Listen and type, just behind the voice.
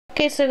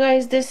Okay, so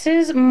guys, this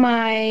is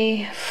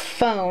my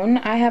phone.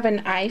 I have an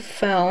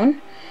iPhone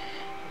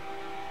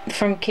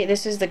from Kate.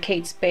 This is the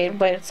Kate Spade,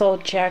 but it's all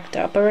jacked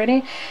up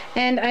already.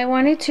 And I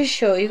wanted to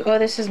show you, oh,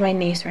 this is my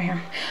niece right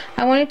here.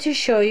 I wanted to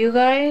show you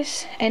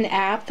guys an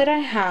app that I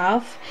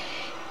have.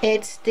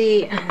 It's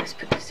the, let's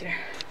put this here.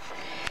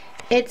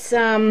 It's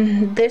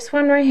this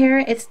one right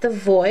here. It's the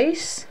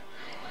Voice.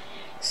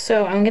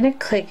 So I'm gonna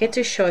click it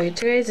to show you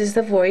to guys. This is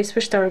the Voice for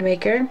Star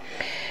Maker.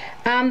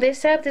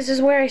 This app, this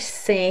is where I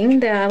sing.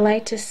 That I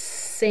like to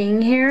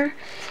sing here.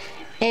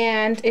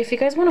 And if you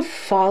guys want to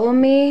follow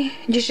me,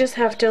 you just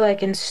have to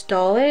like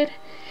install it.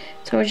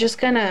 So we're just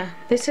gonna,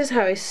 this is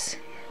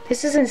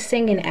a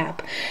singing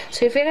app.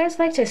 So if you guys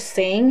like to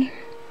sing,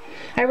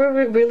 I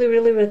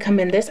really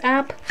recommend this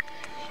app.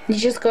 You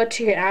just go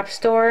to your app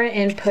store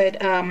and put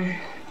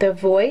the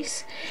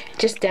Voice,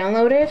 just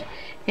download it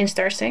and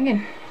start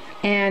singing.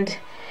 And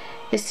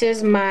this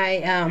is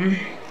my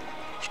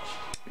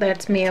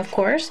that's me, of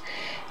course.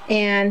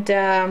 And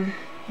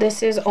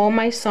this is all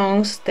my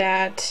songs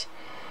that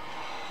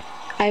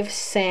I've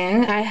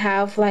sang. I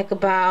have like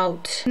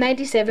about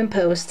 97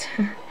 posts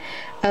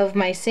of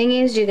my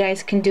singings. You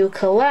guys can do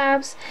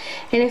collabs,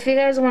 and if you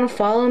guys want to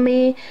follow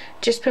me,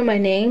 just put my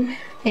name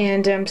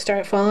and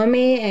start following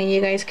me, and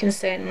you guys can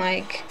send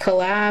like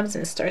collabs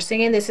and start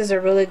singing. This is a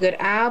really good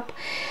app.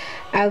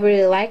 I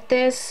really like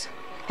this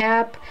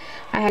app.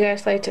 I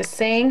guys like to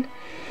sing,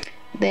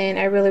 then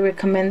I really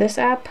recommend this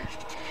app.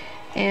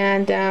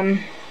 And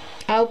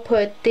I'll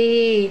put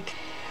the,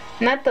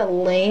 not the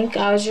link,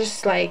 I'll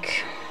just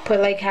like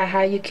put like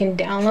how you can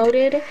download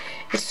it.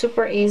 It's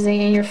super easy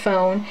in your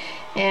phone,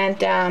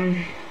 and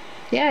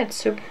yeah,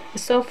 it's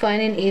so fun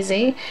and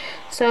easy.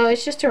 So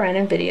it's just a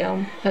random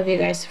video of you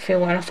guys if you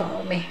want to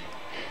follow me.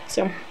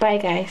 So bye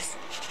guys.